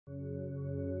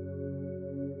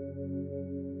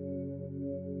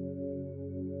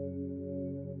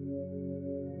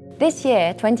This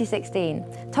year, 2016,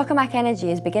 Tokamak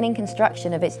Energy is beginning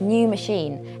construction of its new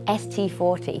machine,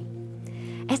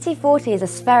 ST40. ST40 is a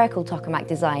spherical tokamak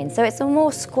design, so it's a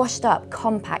more squashed up,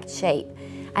 compact shape,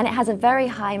 and it has a very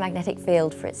high magnetic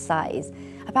field for its size,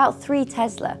 about 3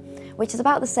 Tesla, which is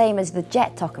about the same as the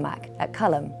jet tokamak at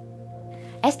Culham.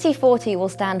 ST40 will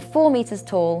stand 4 meters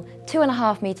tall,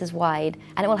 2.5 meters wide,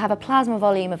 and it will have a plasma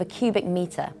volume of a cubic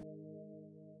meter.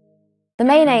 The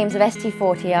main aims of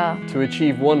ST40 are to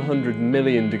achieve 100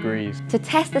 million degrees, to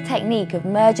test the technique of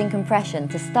merging compression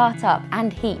to start up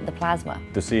and heat the plasma,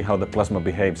 to see how the plasma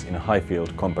behaves in a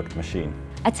high-field compact machine.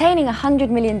 Attaining 100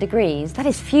 million degrees, that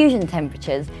is fusion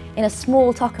temperatures, in a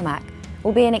small tokamak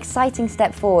will be an exciting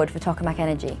step forward for Tokamak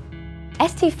Energy.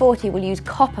 ST40 will use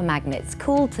copper magnets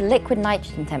cooled to liquid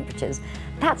nitrogen temperatures,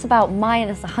 that's about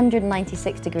minus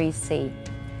 196 degrees C.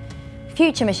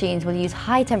 Future machines will use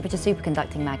high-temperature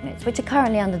superconducting magnets, which are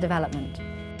currently under development.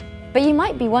 But you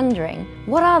might be wondering,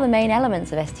 what are the main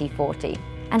elements of ST40,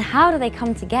 and how do they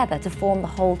come together to form the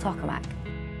whole tokamak?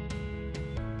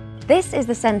 This is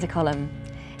the center column.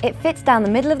 It fits down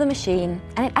the middle of the machine,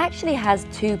 and it actually has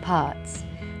 2 parts: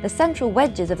 the central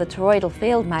wedges of the toroidal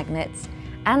field magnets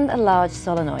and a large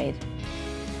solenoid.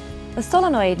 The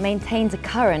solenoid maintains a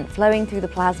current flowing through the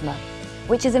plasma,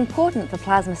 which is important for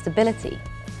plasma stability.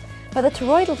 But the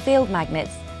toroidal field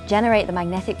magnets generate the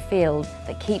magnetic field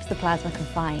that keeps the plasma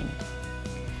confined.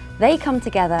 They come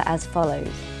together as follows.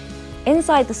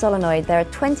 Inside the solenoid there are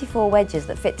 24 wedges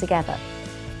that fit together.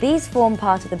 These form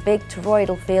part of the big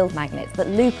toroidal field magnets that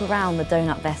loop around the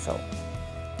donut vessel.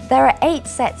 There are 8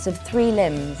 sets of 3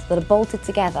 limbs that are bolted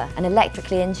together and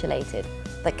electrically insulated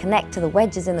that connect to the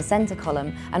wedges in the center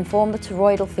column and form the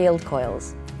toroidal field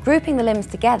coils. Grouping the limbs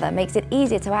together makes it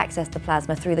easier to access the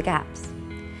plasma through the gaps.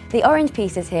 The orange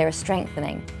pieces here are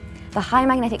strengthening. The high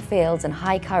magnetic fields and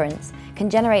high currents can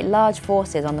generate large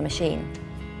forces on the machine.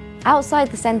 Outside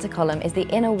the center column is the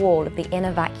inner wall of the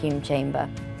inner vacuum chamber.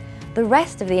 The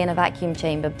rest of the inner vacuum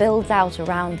chamber builds out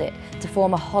around it to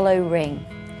form a hollow ring.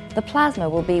 The plasma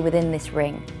will be within this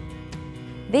ring.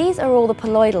 These are all the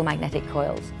poloidal magnetic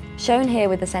coils, shown here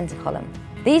with the center column.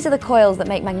 These are the coils that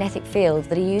make magnetic fields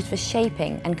that are used for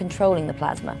shaping and controlling the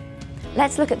plasma.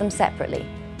 Let's look at them separately.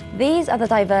 These are the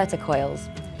diverter coils.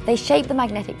 They shape the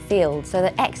magnetic field so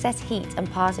that excess heat and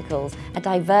particles are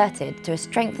diverted to a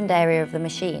strengthened area of the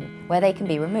machine where they can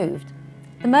be removed.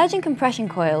 The merging compression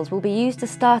coils will be used to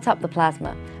start up the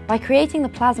plasma by creating the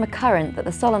plasma current that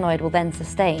the solenoid will then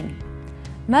sustain.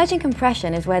 Merging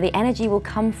compression is where the energy will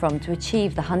come from to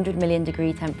achieve the 100 million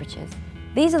degree temperatures.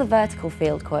 These are the vertical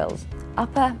field coils,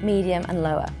 upper, medium and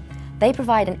lower. They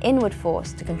provide an inward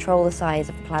force to control the size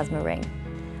of the plasma ring.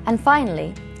 And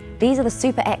finally, these are the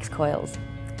Super X coils.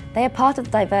 They are part of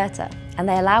the diverter, and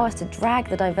they allow us to drag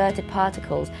the diverted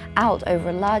particles out over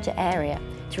a larger area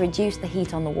to reduce the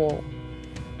heat on the wall.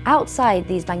 Outside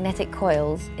these magnetic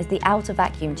coils is the outer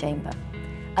vacuum chamber.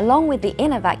 Along with the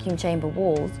inner vacuum chamber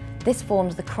walls, this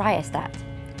forms the cryostat.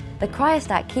 The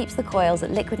cryostat keeps the coils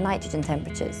at liquid nitrogen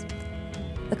temperatures.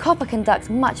 The copper conducts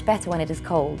much better when it is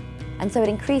cold, and so it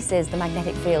increases the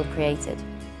magnetic field created.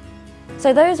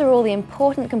 So those are all the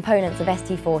important components of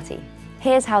ST40.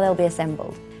 Here's how they'll be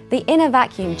assembled. The inner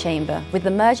vacuum chamber with the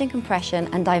merging compression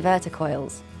and diverter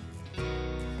coils.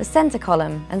 The center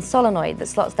column and solenoid that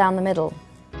slots down the middle.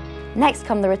 Next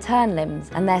come the return limbs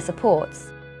and their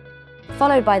supports,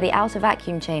 followed by the outer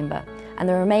vacuum chamber and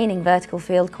the remaining vertical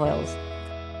field coils.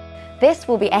 This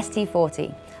will be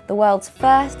ST40, the world's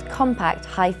first compact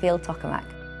high-field tokamak.